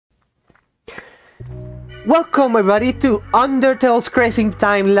Welcome everybody to Undertale's Crazy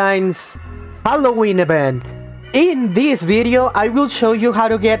Timelines Halloween event. In this video, I will show you how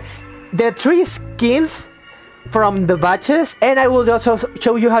to get the 3 skins from the badges, and I will also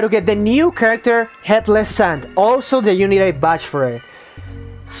show you how to get the new character Headless and also that you need a badge for it.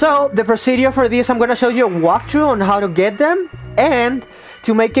 So the procedure for this, I'm gonna show you a walkthrough on how to get them, and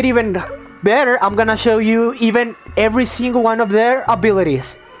to make it even better, I'm gonna show you even every single one of their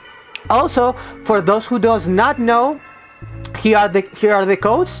abilities. Also, for those who does not know, here are the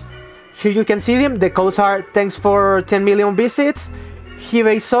codes. Here you can see them. The codes are thanks for 10 million visits,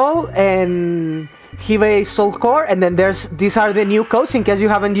 Hive Soul, and Hive Soul Core, and then these are the new codes in case you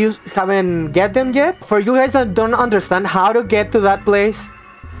haven't get them yet. For you guys that don't understand how to get to that place,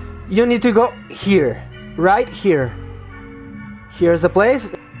 you need to go here, right here. Here's the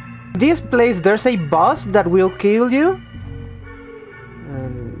place. This place, there's a boss that will kill you.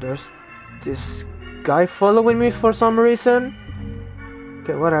 And there's this guy following me for some reason.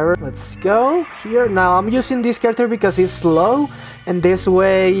 Okay, whatever. Let's go here. Now I'm using this character because it's slow, and this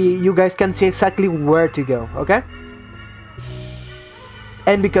way you guys can see exactly where to go, okay?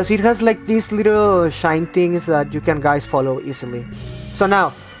 And because it has like these little shine things that you can guys follow easily. So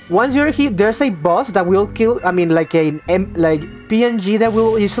now, once you're here, there's a boss that will kill, like a PNG that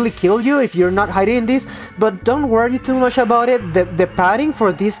will easily kill you if you're not hiding in this, but don't worry too much about it. The padding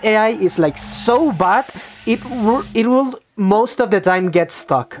for this AI is like so bad, it will most of the time get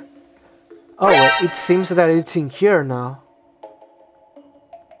stuck. Oh, well, it seems that it's in here now.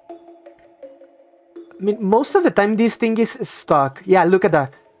 Most of the time this thing is stuck. Yeah, look at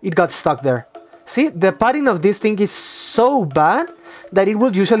that. It got stuck there. See, the padding of this thing is so bad that it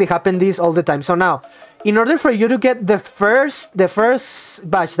will usually happen this all the time. So now, in order for you to get the first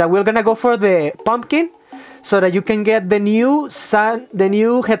batch that we're gonna go for the pumpkin, so that you can get the new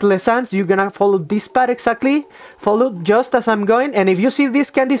Headless Sands, you're gonna follow this path exactly. Follow just as I'm going, and if you see these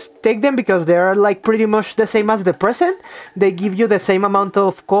candies, take them because they are like pretty much the same as the present. They give you the same amount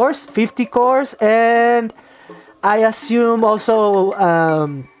of cores, 50 cores, and I assume also,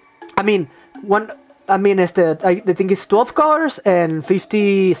 the thing is 12 cores and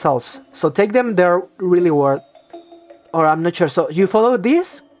 50 souls. So take them, they're really worth. Or I'm not sure. So you follow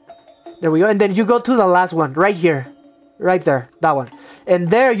this. There we go. And then you go to the last one right here. Right there. That one. And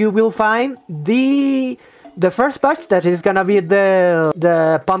there you will find the first batch that is gonna be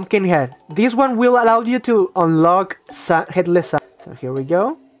the pumpkin head. This one will allow you to unlock Headless. So here we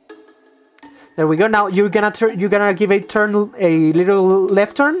go. There we go. Now you're gonna give a little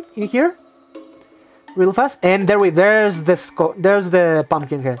left turn in here. Real fast, and there's the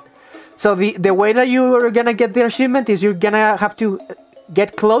pumpkin head. So the way that you're gonna get the achievement is you're gonna have to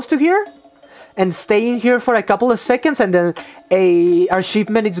get close to here and stay in here for a couple of seconds, and then a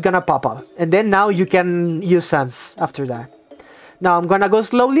achievement is gonna pop up, and then now you can use sands after that. Now I'm gonna go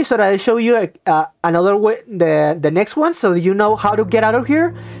slowly so that I show you another way, the next one, so you know how to get out of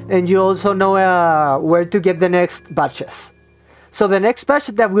here, and you also know where to get the next batches. So the next batch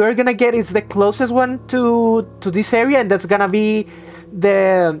that we're gonna get is the closest one to this area, and that's gonna be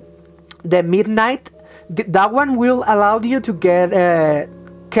the midnight. That one will allow you to get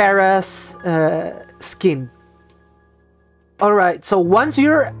Chara's skin. All right. So once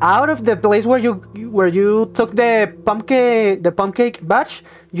you're out of the place where you took the pumpkin batch,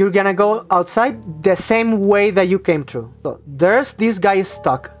 you're gonna go outside the same way that you came through. So there's this guy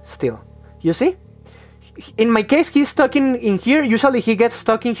stuck still. You see? In my case, he's stuck in here. Usually he gets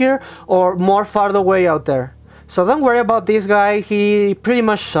stuck in here or more farther away out there. So don't worry about this guy. He pretty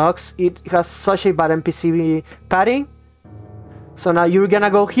much sucks. It has such a bad NPC padding. So now you're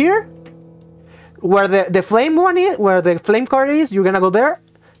gonna go here, where the flame one is, where the flame card is. You're gonna go there.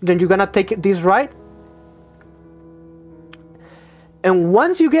 Then you're gonna take this right. And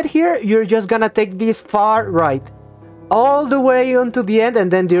once you get here, you're just gonna take this far right, all the way onto the end, and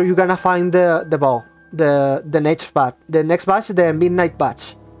then there you're gonna find the ball. The next batch, the midnight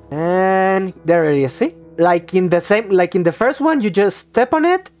batch, and there it is. See, like in the first one, you just step on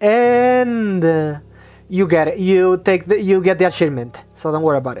it and you get it. You get the achievement. So don't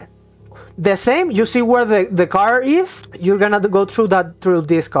worry about it. The same, you see where the car is. You're gonna go through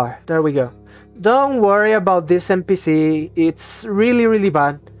this car. There we go. Don't worry about this NPC. It's really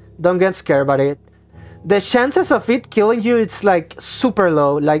bad. Don't get scared about it. The chances of it killing you, it's like super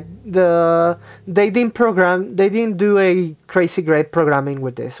low. Like they didn't do a crazy great programming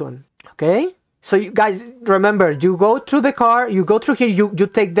with this one. Okay, so you guys remember, you go through the car, you go through here, you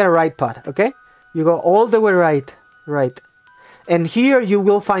take the right path. Okay, you go all the way right, and here you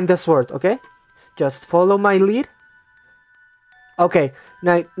will find the sword. Okay, just follow my lead. Okay,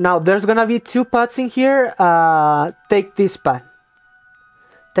 now there's gonna be 2 pots in here. Take this pot.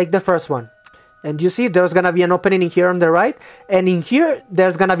 Take the first one. And you see there's gonna be an opening in here on the right. And in here,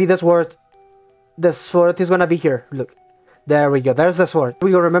 there's gonna be the sword. The sword is gonna be here. Look. There we go. There's the sword.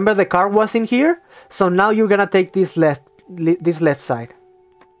 We remember the car was in here. So now you're gonna take this left side.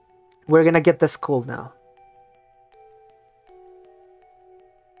 We're gonna get the skull now.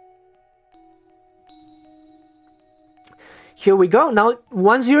 Here we go. Now,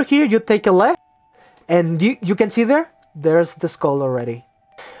 once you're here, you take a left. And you can see there's the skull already.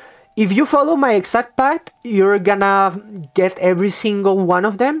 If you follow my exact path, you're gonna get every single one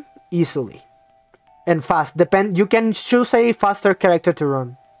of them easily. And fast. You can choose a faster character to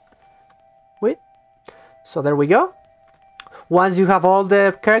run. Wait. So there we go. Once you have all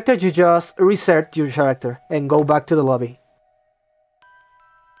the characters, you just reset your character and go back to the lobby.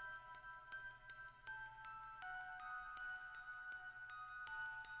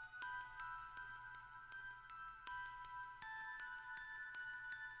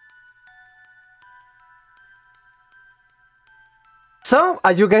 So,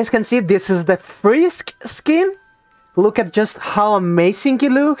 as you guys can see, this is the Frisk skin. Look at just how amazing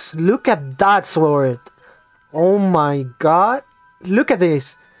it looks. Look at that sword. Oh my god. Look at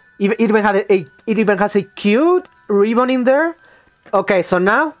this. It even has a cute ribbon in there. Okay, so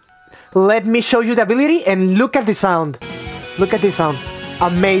now, let me show you the ability and look at the sound. Look at this sound.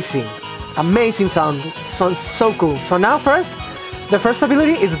 Amazing. Amazing sound. Sounds so cool. So now the first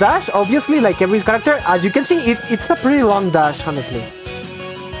ability is dash, obviously, like every character. As you can see, it's a pretty long dash, honestly.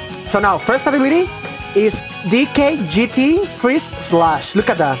 So now, first ability is DKGT Frisk Slash. Look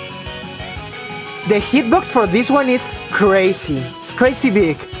at that. The hitbox for this one is crazy. It's crazy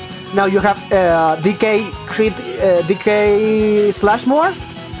big. Now you have DK slash more.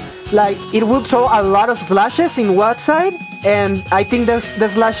 Like, it will throw a lot of slashes in one side. And I think the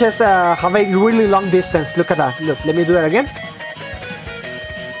slashes have a really long distance. Look at that. Look, let me do that again.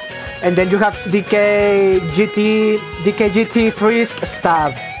 And then you have DKGT Frisk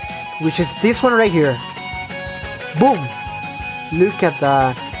Stab, which is this one right here. Boom! Look at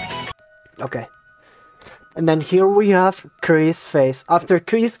that. Okay. And then here we have Chris' face. After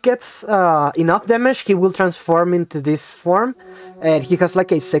Chris gets enough damage, he will transform into this form. And he has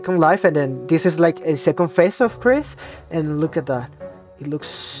like a second life. And then this is like a second face of Chris. And look at that. It looks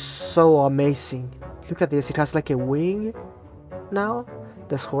so amazing. Look at this. It has like a wing now.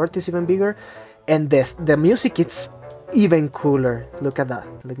 The sword is even bigger. And the music is even cooler. Look at that.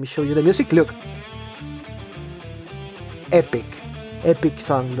 Let me show you the music. Look. Epic. Epic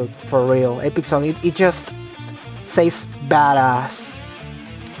song. Look, for real. Epic song. It just says badass.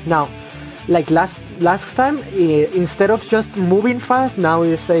 Now, like last time, instead of just moving fast, now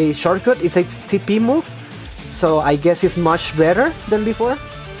it's a shortcut. It's a TP move. So I guess it's much better than before.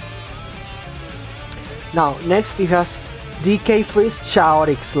 Now, next it has DK Frisk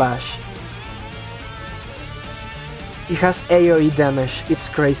Chaotic Slash. It has AoE damage. It's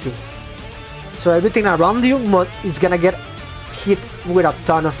crazy. So everything around you is gonna get hit with a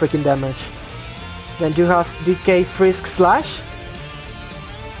ton of freaking damage. Then you have DK Frisk Slash.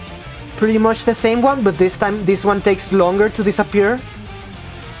 Pretty much the same one, but this time this one takes longer to disappear.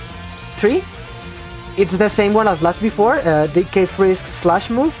 3. It's the same one as last before. DK Frisk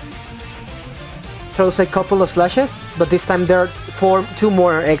Slash move. Throws a couple of slashes, but this time there are 2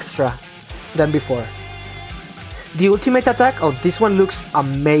 more extra than before. The ultimate attack, oh, this one looks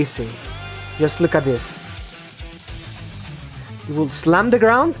amazing. Just look at this. It will slam the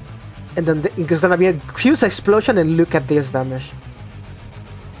ground, and then it's gonna be a huge explosion, and look at this damage.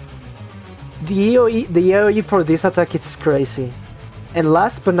 The AoE for this attack is crazy. And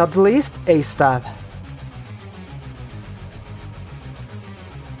last but not least, a stab.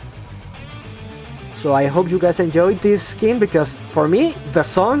 So I hope you guys enjoyed this skin, because for me, the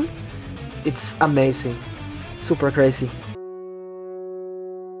song, it's amazing. Super crazy.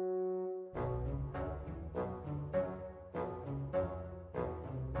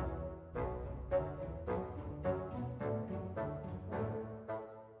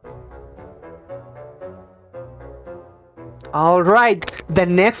 Alright, the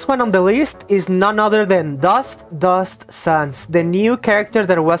next one on the list is none other than DustDust Sans, the new character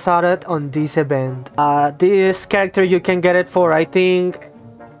that was added on this event. This character you can get it for, I think,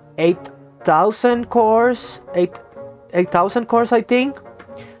 8,000 cores, 8,000 cores, I think.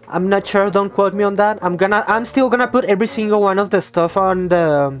 I'm not sure, don't quote me on that. I'm still gonna put every single one of the stuff on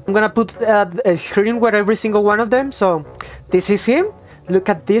the... I'm gonna put a screen with every single one of them, so this is him. Look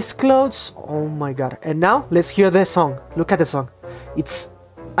at these clothes. Oh my god. And now, let's hear the song. Look at the song. It's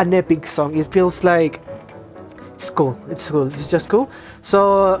an epic song. It feels like it's cool. It's cool. It's just cool.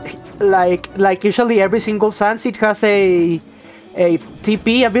 So, like usually every single Sans, it has a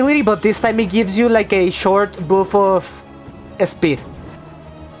TP ability, but this time it gives you like a short buff of speed.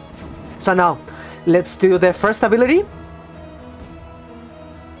 So now, let's do the first ability.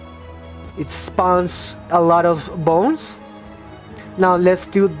 It spawns a lot of bones. Now let's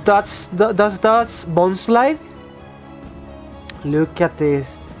do DustDust bone slide. Look at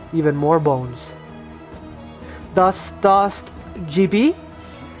this, even more bones. DustDust GB.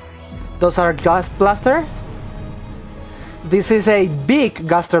 Those are Gust Blaster. This is a big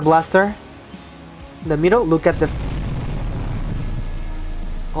Guster Blaster. In the middle, look at the...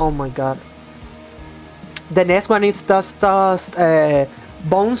 Oh my god. The next one is DustDust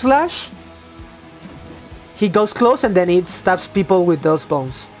Bone Slash. He goes close and then it stabs people with those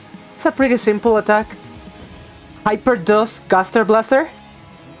bones. It's a pretty simple attack. Hyper Dust Guster Blaster.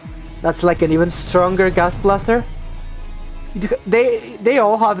 That's like an even stronger Gust Blaster. They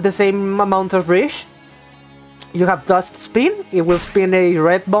all have the same amount of reach. You have Dust Spin. It will spin a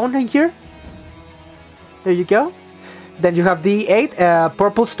red bone in here. There you go. Then you have the 8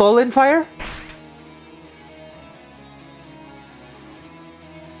 Purple Stolen Fire.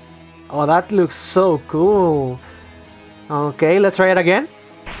 Oh, that looks so cool. Okay, let's try it again.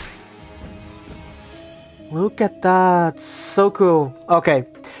 Look at that, so cool. Okay,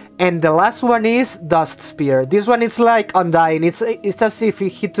 and the last one is Dust Spear. This one is like Undying. It's as if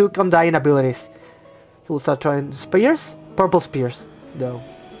he took Undying abilities. He will start trying spears. Purple spears, though.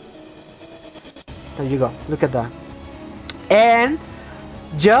 There you go. Look at that. And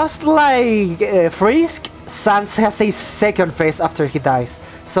just like Frisk, Sans has a second phase after he dies.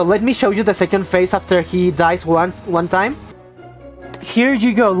 So let me show you the second phase after he dies one time. Here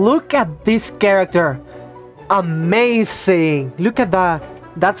you go. Look at this character. Amazing. Look at that.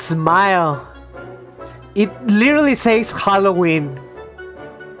 That smile. It literally says Halloween.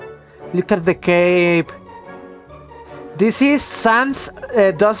 Look at the cape. This is Sans,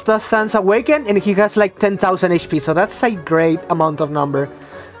 DustDust Sans Awakened, and he has like 10,000 HP. So that's a great amount of number.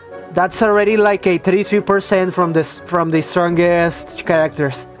 That's already like a 33% from the strongest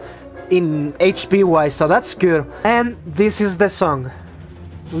characters in HP wise, so that's good. And this is the song.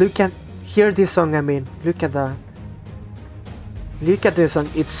 Hear this song, I mean. Look at that. Look at this song.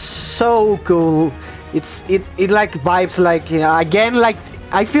 It's so cool. It like vibes like again, like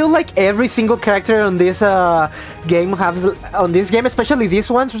I feel like every single character on this game has especially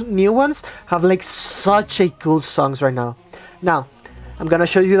these ones, new ones, have like such a cool songs right now. Now I'm gonna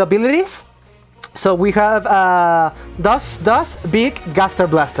show you the abilities. So we have DustDust Big Guster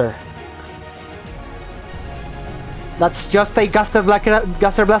Blaster. That's just a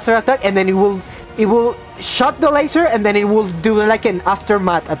Guster Blaster attack, and then it will shot the laser, and then it will do like an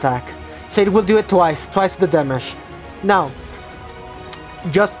aftermath attack. So it will do it twice the damage. Now,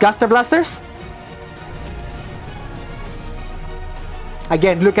 just Guster Blasters.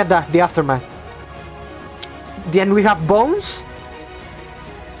 Again, look at that, the aftermath. Then we have Bones.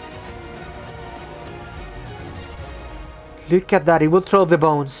 Look at that, it will throw the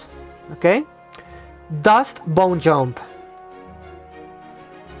bones. Okay? Dust Bone Jump.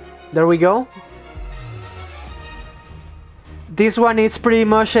 There we go. This one is pretty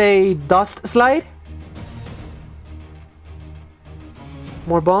much a Dust Slide.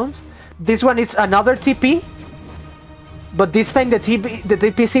 More bones. This one is another TP. But this time the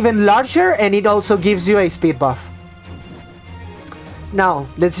TP is even larger, and it also gives you a speed buff. Now,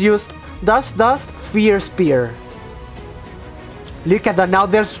 let's use DustDust Fear Spear. Look at that, now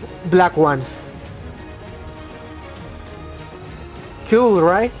there's black ones. Cool,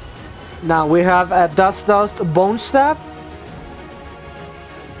 right? Now we have a DustDust Bone Stab.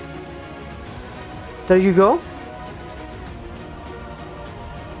 There you go.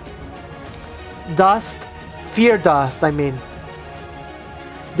 Fear Dust, I mean.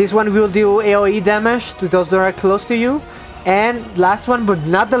 This one will do AoE damage to those that are close to you. And last one but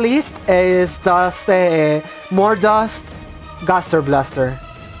not the least is more Dust Guster Blaster.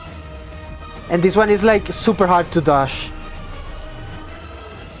 And this one is like super hard to dodge.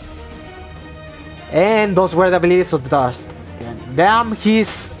 And those were the abilities of Dust. Damn,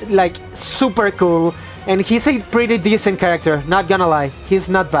 he's like super cool. And he's a pretty decent character, not gonna lie. He's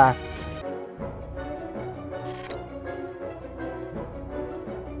not bad.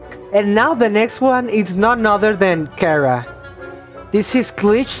 And now the next one is none other than Chara. This is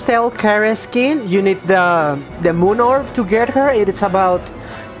GlitchTale Chara skin. You need the moon orb to get her. It's about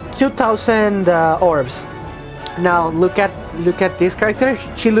 2,000 orbs. Now look at this character.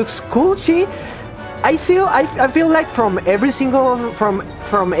 She looks cool. I feel like from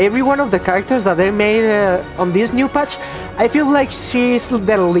every one of the characters that they made on this new patch, I feel like she's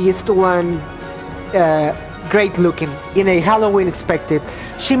the least one great looking in a Halloween perspective.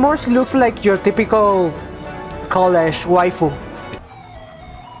 She more looks like your typical college waifu.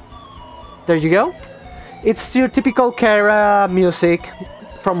 There you go. It's your typical Chara music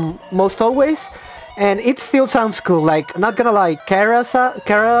from most always, and it still sounds cool. Like, not gonna lie,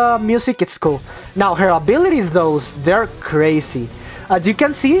 Chara music, it's cool. Now her abilities, they're crazy. As you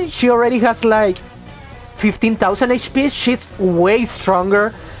can see, she already has like 15,000 HP. She's way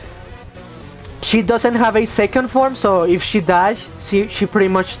stronger. She doesn't have a second form, so if she dies, she pretty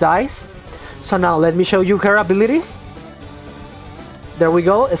much dies. So now let me show you her abilities. There we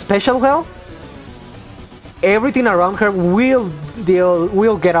go. Special health. Everything around her will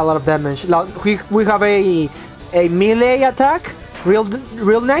get a lot of damage. We have a melee attack,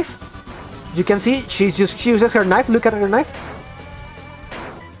 real knife. You can see she uses her knife. Look at her knife.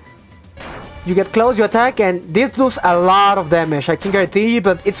 You get close, you attack, and this does a lot of damage. I can guarantee you,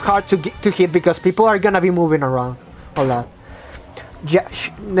 but it's hard to hit because people are gonna be moving around a lot.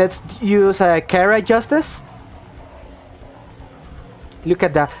 Let's use Chara Justice. Look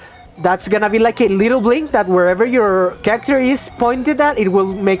at that. That's gonna be like a little blink that wherever your character is pointed at, it will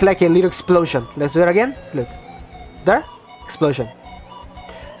make like a little explosion. Let's do it again. Look. There. Explosion.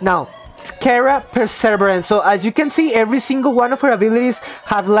 Now, Chara Perseverance. So as you can see, every single one of her abilities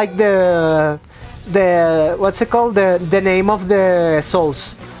have like the what's it called? The name of the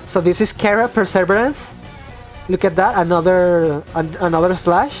souls. So this is Chara Perseverance. Look at that. Another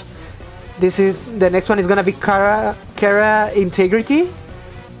slash. This is the next one is gonna be Chara Integrity.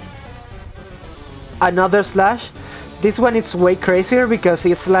 Another slash. This one is way crazier because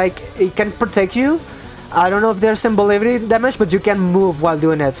it's like it can protect you. I don't know if there's invulnerability damage, but you can move while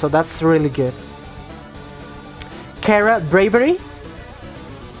doing it, so that's really good. Chara Bravery.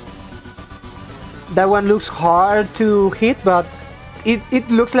 That one looks hard to hit, but it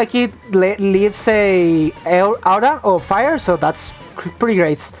looks like it leaves a aura of fire, so that's pretty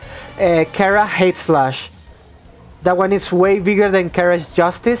great. Chara Hate Slash. That one is way bigger than Chara's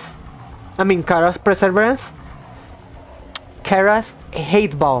Justice. I mean, Chara's Perseverance. Chara's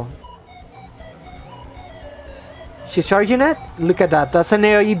Hate Ball. She's charging it. Look at that. That's an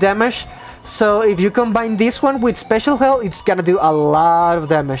AoE damage. So if you combine this one with special health, it's gonna do a lot of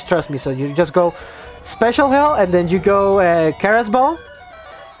damage. Trust me. So you just go special health, and then you go Chara's Ball,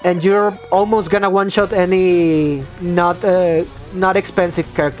 and you're almost gonna one-shot any not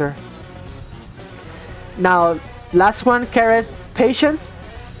expensive character. Now, last one, Chara Patience.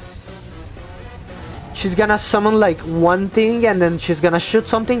 She's gonna summon like one thing, and then she's gonna shoot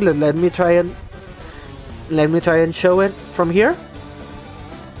something. Let me try and show it from here.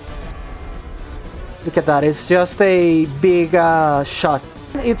 Look at that. It's just a big shot.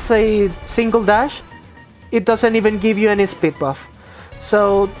 It's a single dash. It doesn't even give you any speed buff.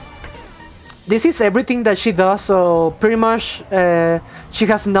 So this is everything that she does. So pretty much she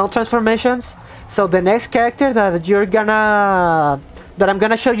has no transformations. So the next character that I'm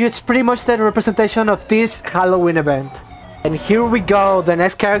gonna show you, it's pretty much the representation of this Halloween event. And here we go. The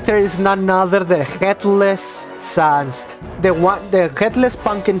next character is none other than the Headless Sans. The Headless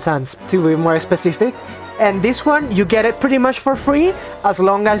Pumpkin Sans, to be more specific. And this one, you get it pretty much for free as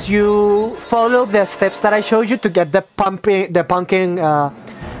long as you follow the steps that I showed you to get the pumpkin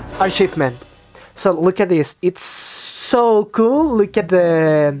achievement. So look at this. It's so cool. Look at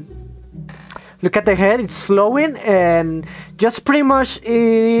the head. It's flowing, and just pretty much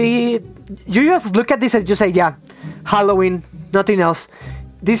you just look at this and you say, yeah, Halloween, nothing else.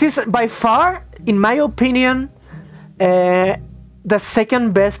 This is by far, in my opinion, the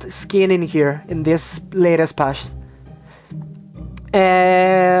second best skin in here, in this latest patch.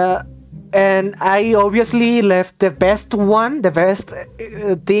 And I obviously left the best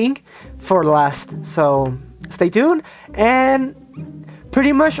thing for last. So stay tuned. And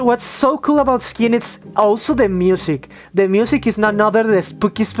pretty much what's so cool about skin is also the music. The music is none other than the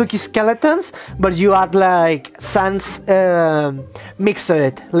spooky skeletons, but you add like sans mix to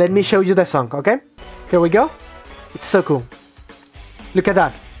it. Let me show you the song, okay? Here we go. It's so cool. Look at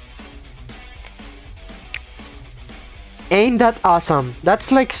that. Ain't that awesome?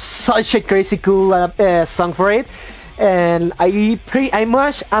 That's like such a crazy cool song for it. And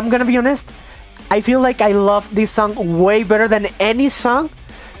I'm gonna be honest, I feel like I love this song way better than any song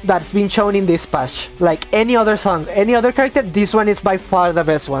that's been shown in this patch. Like any other song, any other character, this one is by far the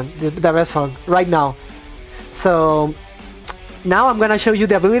best one, the best song right now. So now I'm gonna show you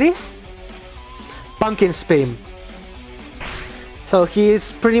the abilities. Pumpkin Spin. So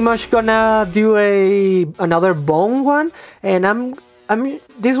he's pretty much gonna do another bone one, and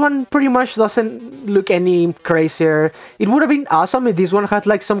this one pretty much doesn't look any crazier. It would have been awesome if this one had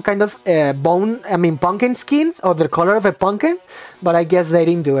like some kind of pumpkin skins or the color of a pumpkin, but I guess they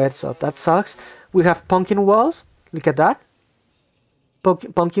didn't do it, so that sucks. We have pumpkin walls. Look at that.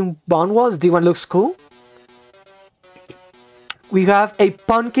 Pumpkin bone walls. This one looks cool. We have a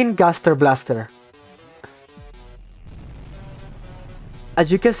pumpkin Gaster Blaster. As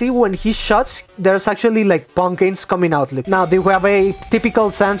you can see, when he shoots, there's actually like pumpkins coming out. Look. Now, they have a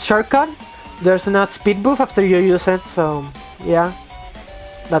typical Sans shortcut. There's not speed buff after you use it, so yeah.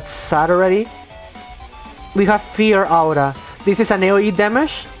 That's sad already. We have Fear Aura. This is an AoE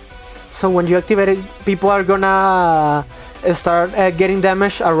damage. So when you activate it, people are gonna start getting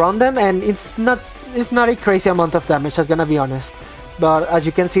damage around them, and it's not a crazy amount of damage, I'm gonna be honest. But as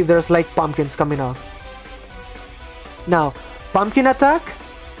you can see, there's like pumpkins coming out. Now, pumpkin attack.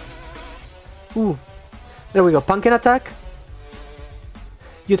 Ooh, there we go. Pumpkin attack.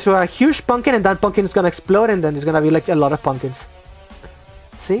 You throw a huge pumpkin, and that pumpkin is gonna explode, and then there's gonna be like a lot of pumpkins.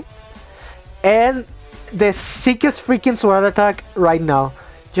 See? And the sickest freaking sword attack right now.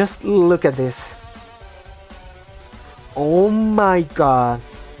 Just look at this. Oh my god.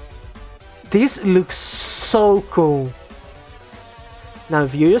 This looks so cool. Now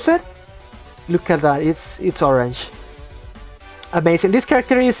if you use it, look at that. It's orange. Amazing. This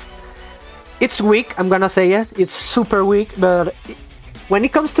character it's weak, I'm gonna say it. It's super weak, but when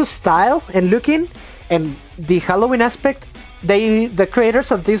it comes to style and looking and the Halloween aspect, the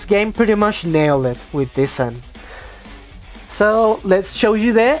creators of this game pretty much nailed it with this sense. So let's show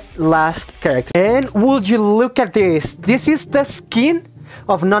you the last character. And would you look at this? This is the skin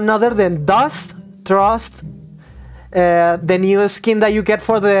of none other than Dusttrust. The new skin that you get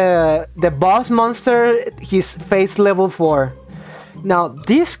for the boss monster, his face level 4. Now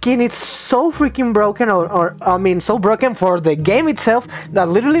this skin is so freaking broken, or I mean so broken for the game itself, that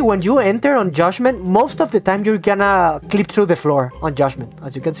literally when you enter on Judgment, most of the time you're gonna clip through the floor on Judgment.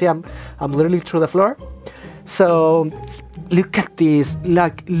 As you can see, I'm literally through the floor. So look at this,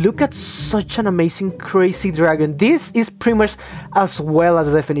 like look at such an amazing crazy dragon. This is pretty much as well as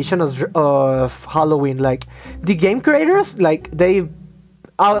the definition of Halloween. Like the game creators, like they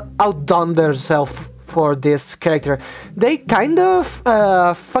outdone themselves for this character. They kind of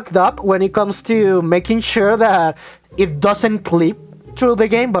fucked up when it comes to making sure that it doesn't clip through the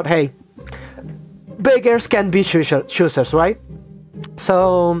game, but hey, beggars can be choosers, right?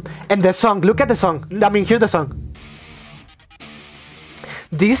 So, and the song, look at the song. I mean, hear the song.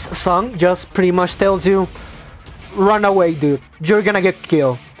 This song just pretty much tells you, run away, dude. You're gonna get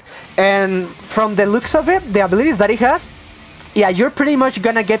killed. And from the looks of it, the abilities that it has, yeah, you're pretty much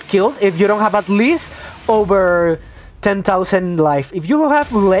gonna get killed if you don't have at least over 10,000 life. If you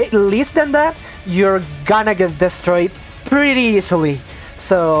have less than that, you're gonna get destroyed pretty easily.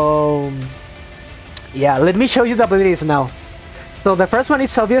 So, yeah, let me show you the abilities now. So the first one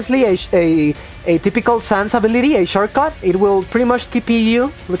is obviously a typical Sans ability, a shortcut. It will pretty much TP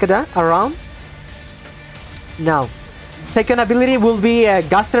you, look at that, around. Now, second ability will be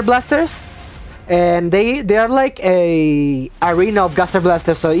Gaster Blasters. And they are like a arena of Gaster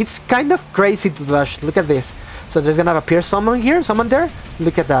Blasters, so it's kind of crazy to dodge. Look at this. So there's gonna appear someone here, someone there.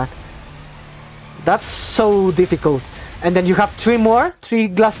 Look at that. That's so difficult. And then you have three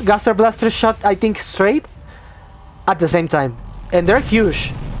Gaster Blasters shot, I think, straight at the same time. And they're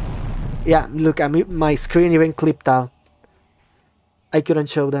huge. Yeah, look, my screen even clipped out. I couldn't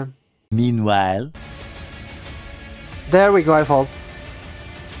show them. Meanwhile, there we go, I fall.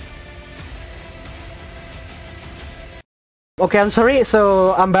 Okay, I'm sorry,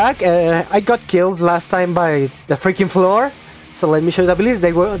 so I'm back. I got killed last time by the freaking floor. So let me show you the ability.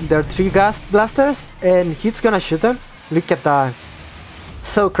 There are three gas blasters, and he's gonna shoot them. Look at that.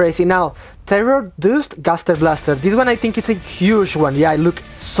 So crazy. Now, Terror Dust Gaster Blaster. This one I think is a huge one. Yeah, look,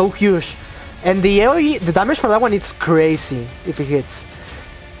 so huge. And the AoE, the damage for that one, it's crazy if it hits.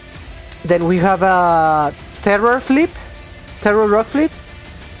 Then we have a Terror Rock Flip.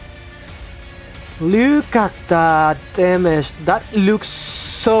 Look at that damage. That looks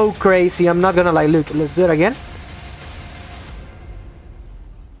so crazy. I'm not gonna lie. Look, let's do it again.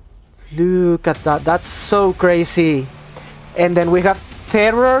 Look at that. That's so crazy. And then we have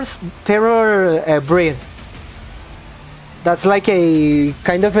Terror Breath. That's like a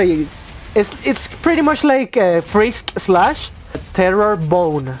kind of a. It's pretty much like a Frisk slash Terror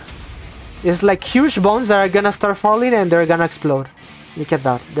Bone. It's like huge bones that are gonna start falling and they're gonna explode. Look at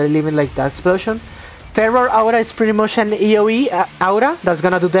that. They're leaving like that explosion. Terror Aura is pretty much an AoE aura that's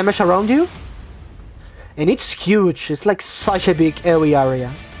gonna do damage around you. and it's huge. It's like such a big AoE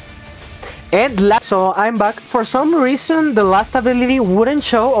area. And so I'm back. For some reason the last ability wouldn't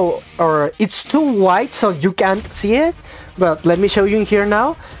show, or it's too wide so you can't see it, but let me show you in here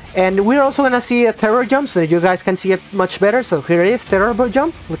now. And we're also gonna see a terror jump so that you guys can see it much better. So here it is, terror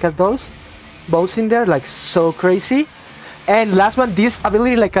jump. Look at those bows in there, like so crazy. And last one, this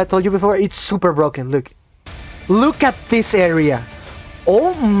ability, like I told you before, it's super broken. Look at this area.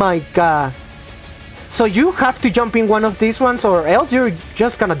 Oh my god. So you have to jump in one of these ones or else you're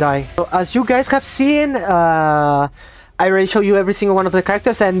just gonna die. So as you guys have seen, I already showed you every single one of the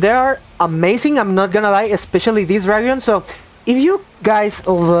characters and they are amazing, I'm not gonna lie, especially this dragon. So if you guys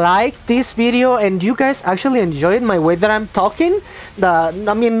like this video and you guys actually enjoyed my way that I'm talking,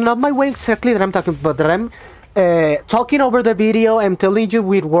 I mean not my way exactly that I'm talking, but that I'm talking over the video and telling you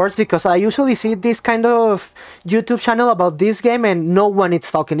with words, because I usually see this kind of YouTube channel about this game and no one is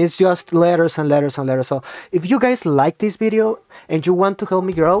talking, it's just letters and letters and letters. So if you guys like this video and you want to help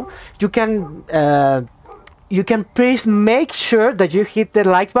me grow, you can please make sure that you hit the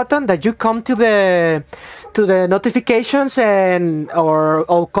like button, that you come to the notifications and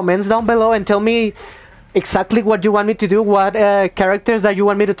or comments down below and tell me exactly what you want me to do, what characters that you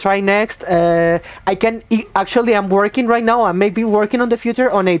want me to try next. Actually I'm working right now, I may be working on the future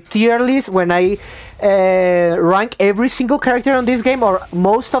on a tier list when I rank every single character on this game, or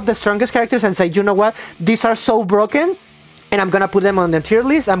most of the strongest characters, and say, you know what, these are so broken, and I'm gonna put them on the tier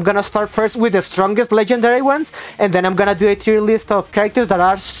list. I'm gonna start first with the strongest legendary ones, and then I'm gonna do a tier list of characters that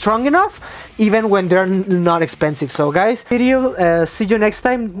are strong enough even when they're not expensive. So guys, video, see you next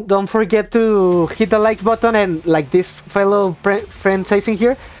time. Don't forget to hit the like button, and like this fellow friend says in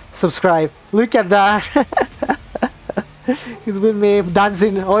here, subscribe. Look at that. He's with me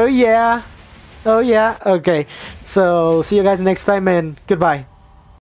dancing. Oh yeah, oh yeah. Okay, so see you guys next time and goodbye.